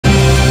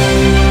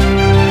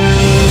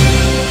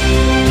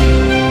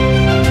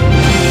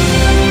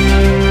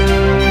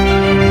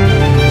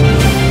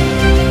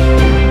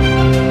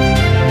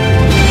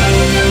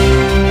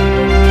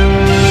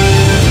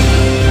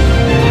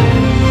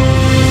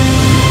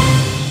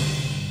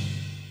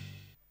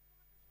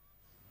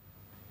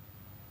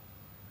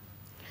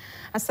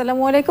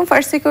আসসালামু আলাইকুম।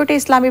 First security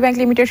ইসলামী bank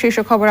limited শীর্ষ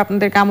খবর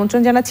আপনাদেরকে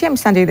আমন্ত্রণ জানাচ্ছি। আমি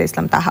সঞ্জিদা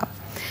ইসলাম তাহা।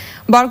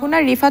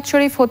 বরগুনার রিফাত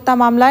শরীফ হত্যা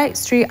মামলায়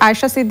স্ত্রী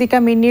আয়েশা সিদ্দিকা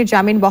মিন্নির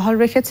জামিন বহাল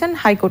রেখেছেন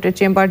হাইকোর্টের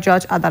চেম্বার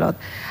জজ আদালত।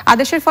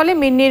 আদেশের ফলে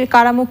মিন্নির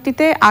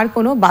কারামুক্তিতে আর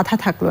কোনো বাধা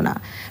থাকল না।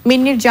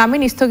 মিন্নির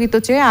জামিন স্থগিত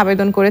চেয়ে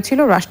আবেদন করেছিল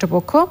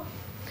রাষ্ট্রপক্ষ।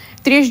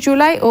 30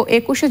 জুলাই ও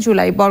 21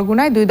 জুলাই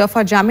বরগুনায় 2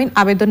 দফা জামিন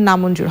আবেদন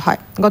নামঞ্জুর হয়।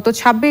 গত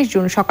 26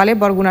 জুন সকালে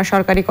বরগুনা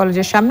সরকারি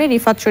কলেজের সামনে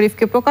রিফাত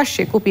শরীফকে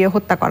প্রকাশ্যে কুপিয়ে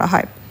হত্যা করা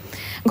হয়।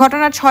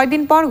 ঘটনার 6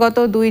 দিন পর গত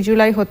 2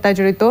 জুলাই হত্যায়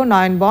জড়িত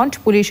নয়ন বন্ড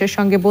পুলিশের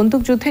সঙ্গে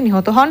বন্দুকযুদ্ধে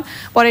নিহত হন।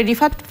 পরে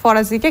রিফাত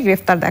ফরাজিকে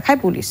গ্রেফতার দেখায়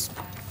পুলিশ।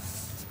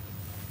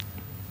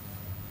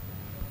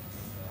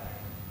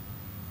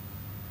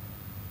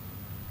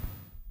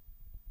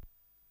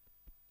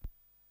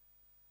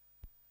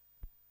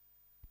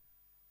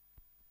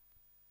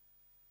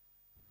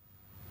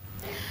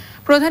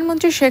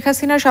 প্রধানমন্ত্রী শেখ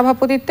হাসিনার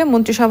সভাপতিত্বে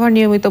মন্ত্রিসভার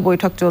নিয়মিত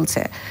বৈঠক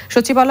চলছে।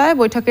 সচিবালয়ে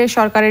বৈঠকে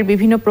সরকারের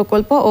বিভিন্ন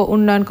প্রকল্প ও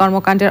উন্নয়ন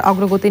কর্মকাণ্ডের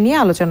অগ্রগতি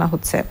নিয়ে আলোচনা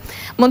হচ্ছে।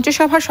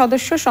 মন্ত্রিসভার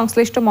সদস্য,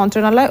 সংশ্লিষ্ট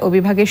মন্ত্রণালয় ও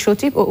বিভাগের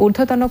সচিব ও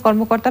ঊর্ধ্বতন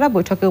কর্মকর্তারা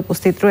বৈঠকে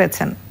উপস্থিত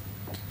রয়েছেন।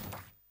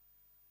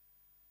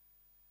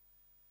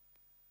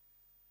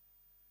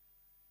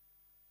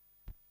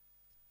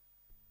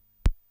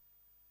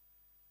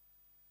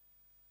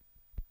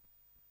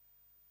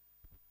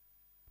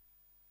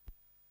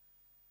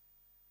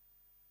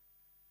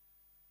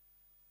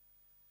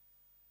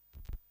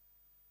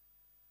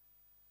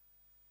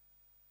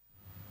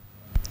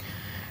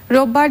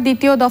 রোববার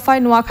দ্বিতীয়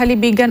দফায় নোয়াখালী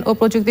বিজ্ঞান ও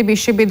প্রযুক্তি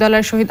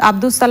বিশ্ববিদ্যালয়ের শহীদ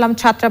আব্দুস সালাম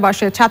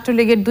ছাত্রাবাসে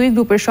ছাত্রলীগের 2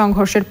 গ্রুপের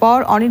সংঘর্ষের পর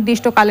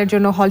অনির্দিষ্টকালের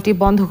জন্য হলটি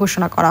বন্ধ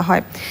ঘোষণা করা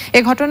হয়। এ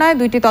ঘটনায়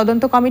 2টি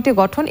তদন্ত কমিটি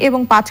গঠন এবং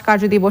 5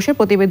 কার্যদিবসে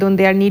প্রতিবেদন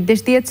দেওয়ার নির্দেশ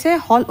দিয়েছে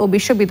হল ও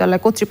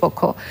বিশ্ববিদ্যালয় কর্তৃপক্ষ।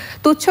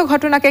 তুচ্ছ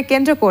ঘটনাকে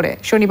কেন্দ্র করে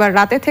শনিবার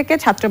রাতে থেকে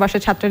ছাত্রাবাসে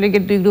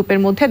ছাত্রলীগের 2 গ্রুপের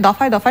মধ্যে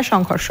দফায় দফায়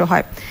সংঘর্ষ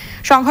হয়।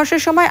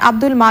 সংঘর্ষের সময়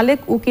আব্দুল মালেক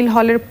উকিল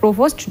হলের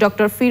প্রভোস্ট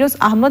ডক্টর ফিরোজ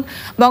আহমদ,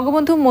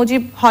 বঙ্গবন্ধু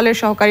মুজিব হলের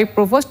সহকারী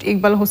প্রভোস্ট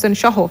ইকবাল হোসেন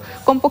সহ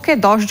কমপক্ষে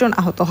 10 জন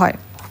আহত হয়।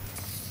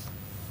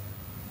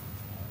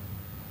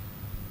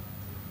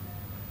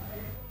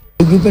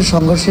 এই গ্রুপের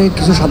সংঘর্ষে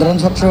কিছু সাধারণ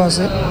ছাত্র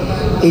আছে।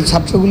 এই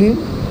ছাত্রগুলির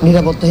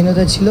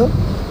নিরাপত্তাহীনতা ছিল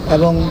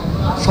এবং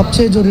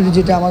সবচেয়ে জরুরি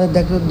যেটা আমাদের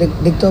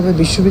দেখতে হবে,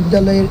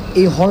 বিশ্ববিদ্যালয়ের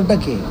এই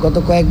হলটাকে গত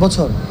কয়েক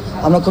বছর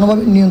আমরা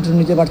কোনোভাবে নিয়ন্ত্রণ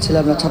নিতে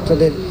পারছিলাম না।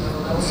 ছাত্রদের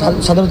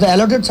সাধারণত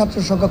অ্যালটেড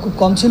ছাত্রের সংখ্যা খুব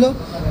কম ছিল,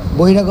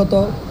 বহিরাগত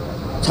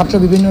ছাত্র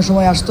বিভিন্ন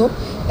সময় আসতো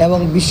এবং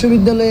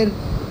বিশ্ববিদ্যালয়ের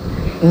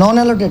নন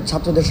অ্যালটেড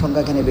ছাত্রদের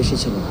সংখ্যা এখানে বেশি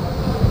ছিল।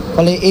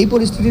 ফলে এই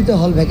পরিস্থিতিতে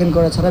হল ভ্যাকেন্ট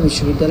করা ছাড়া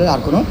বিশ্ববিদ্যালয়ের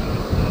আর কোনো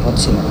পথ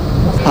ছিল না।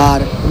 আর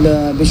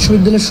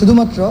বিশ্ববিদ্যালয়ের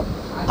শুধুমাত্র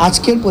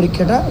আজকের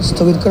পরীক্ষাটা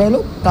স্থগিত করা হলো,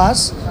 ক্লাস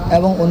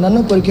এবং অন্যান্য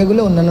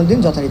পরীক্ষাগুলো অন্যান্য দিন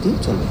যথারীতি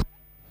চলবে।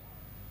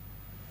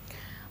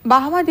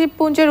 বাহামা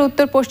দ্বীপপুঞ্জের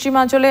উত্তর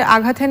পশ্চিমাঞ্চলে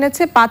আঘাত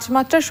এনেছে 5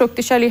 মাত্রার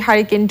শক্তিশালী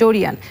হারিকেন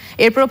ডোরিয়ান।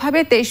 এর প্রভাবে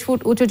 23 ফুট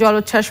উঁচু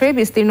জলোচ্ছ্বাস হয়ে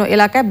বিস্তীর্ণ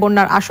এলাকায়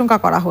বন্যার আশঙ্কা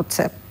করা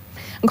হচ্ছে।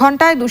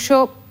 ঘন্টায়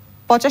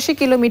 285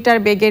 কিলোমিটার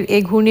বেগের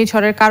এই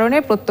ঘূর্ণিঝড়ের কারণে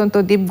প্রত্যন্ত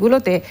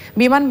দ্বীপগুলোতে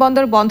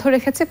বিমানবন্দর বন্ধ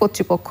রেখেছে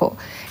কর্তৃপক্ষ।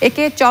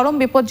 একে চরম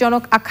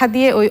বিপজ্জনক আখ্যা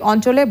দিয়ে ওই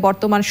অঞ্চলে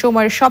বর্তমান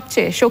সময়ের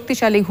সবচেয়ে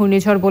শক্তিশালী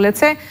ঘূর্ণিঝড়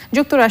বলেছে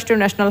যুক্তরাষ্ট্রের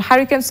ন্যাশনাল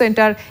হারিকেন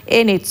সেন্টার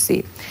NHC।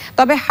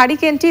 তবে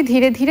হারিকেনটি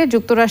ধীরে ধীরে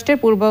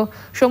যুক্তরাষ্ট্রের পূর্ব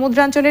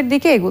সমুদ্রাঞ্চলের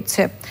দিকে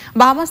এগুচ্ছে।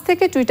 বাহামাস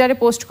থেকে টুইটারে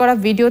পোস্ট করা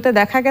ভিডিওতে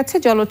দেখা গেছে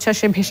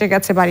জলোচ্ছ্বাসে ভেসে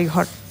গেছে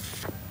বাড়িঘর।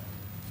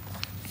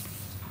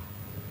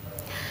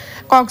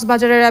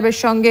 কক্সবাজারের র্যাবের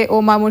সঙ্গে ও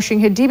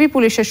ময়মনসিংহের ডিবি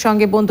পুলিশের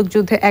সঙ্গে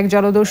বন্দুকযুদ্ধে এক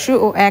জলদস্যু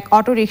ও এক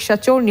অটোরিকশা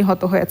চোর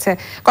নিহত হয়েছে।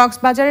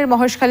 কক্সবাজারের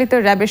মহেশখালীতে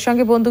র্যাবের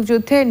সঙ্গে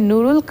বন্দুকযুদ্ধে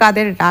নুরুল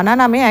কাদের রানা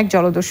নামে এক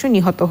জলদস্যু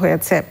নিহত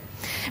হয়েছে।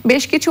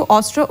 বেশ কিছু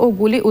অস্ত্র ও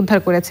গুলি উদ্ধার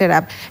করেছে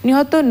র্যাব।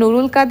 নিহত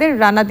নুরুল কাদের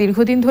রানা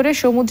দীর্ঘদিন ধরে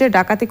সমুদ্রে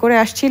ডাকাতি করে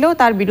আসছিল,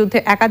 তার বিরুদ্ধে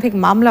একাধিক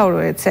মামলাও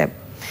রয়েছে।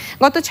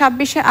 গত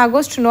 26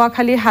 আগস্ট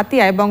নোয়াখালীর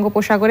হাতিয়ায়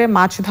বঙ্গোপসাগরে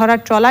মাছ ধরার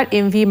ট্রলার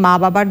MV মা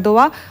বাবার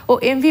দোয়া ও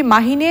MV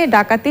মাহিনে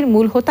ডাকাতির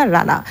মূল হোতা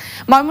রানা।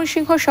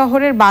 ময়মনসিংহ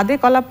শহরের বাদে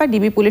কলাপা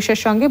ডিবি পুলিশের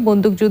সঙ্গে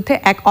বন্দুকযুদ্ধে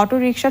এক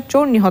অটোরিকশার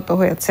চোর নিহত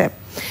হয়েছে।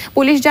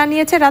 পুলিশ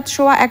জানিয়েছে রাত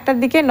 1:15টার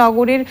দিকে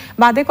নগরীর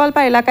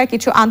বাদেকল্পা এলাকায়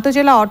কিছু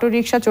আন্তজেলা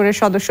অটোরিকশা চোরের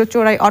সদস্য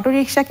চোরাই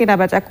অটোরিকশা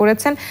কেনাবেচা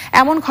করেছেন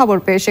এমন খবর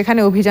পেয়ে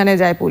সেখানে অভিযানে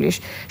যায় পুলিশ।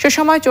 সে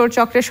সময় চোর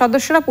চক্রের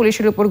সদস্যরা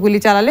পুলিশের উপর গুলি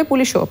চালালে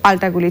পুলিশও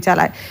পাল্টা গুলি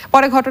চালায়।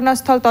 পরে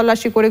ঘটনাস্থল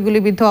তল্লাশি করে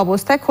গুলিবিদ্ধ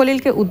অবস্থায়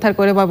খলিলকে উদ্ধার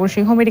করে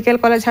ময়মনসিংহ মেডিকেল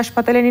কলেজ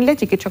হাসপাতালে নিলে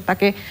চিকিৎসক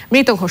তাকে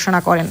মৃত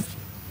ঘোষণা করেন।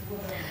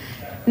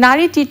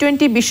 নারী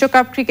টি-20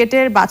 বিশ্বকাপ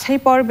ক্রিকেটের বাছাই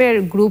পর্বের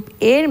গ্রুপ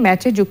এর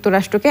ম্যাচে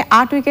যুক্তরাষ্ট্রকে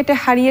 8 উইকেটে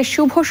হারিয়ে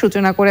শুভ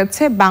সূচনা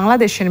করেছে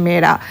বাংলাদেশের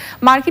মেয়েরা।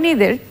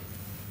 মার্কিনীদের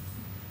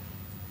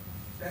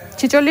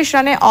 46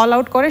 রানে অল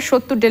আউট করে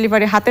 70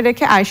 ডেলিভারি হাতে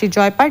রেখে 80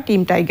 জয় পায়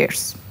টিম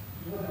টাইগার্স।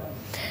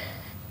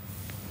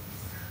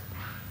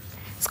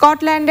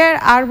 স্কটল্যান্ডের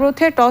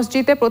আরব্রোথে টস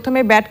জিতে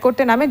প্রথমে ব্যাট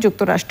করতে নামে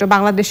যুক্তরাষ্ট্র।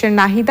 বাংলাদেশের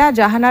নাহিদা,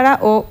 জাহানারা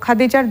ও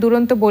খাদিজার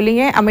দুরন্ত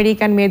বোলিংয়ে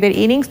আমেরিকান মেয়েদের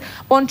ইনিংস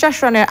 50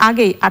 রানের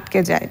আগেই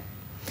আটকে যায়।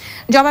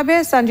 জবাবে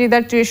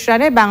সঞ্জিদার 30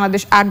 রানে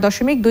বাংলাদেশ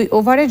 8.2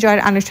 ওভারে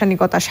জয়ের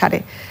আনুষ্ঠানিকতা সারে।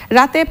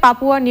 রাতে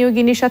পাপুয়া নিউ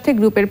গিনির সাথে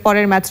গ্রুপের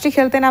পরের ম্যাচটি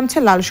খেলতে নামছে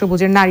লাল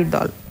সবুজের নারীর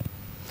দল।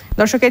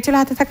 দর্শক, এই ছিল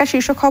হাতে থাকা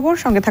শীর্ষ খবর।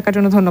 সঙ্গে থাকার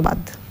জন্য ধন্যবাদ।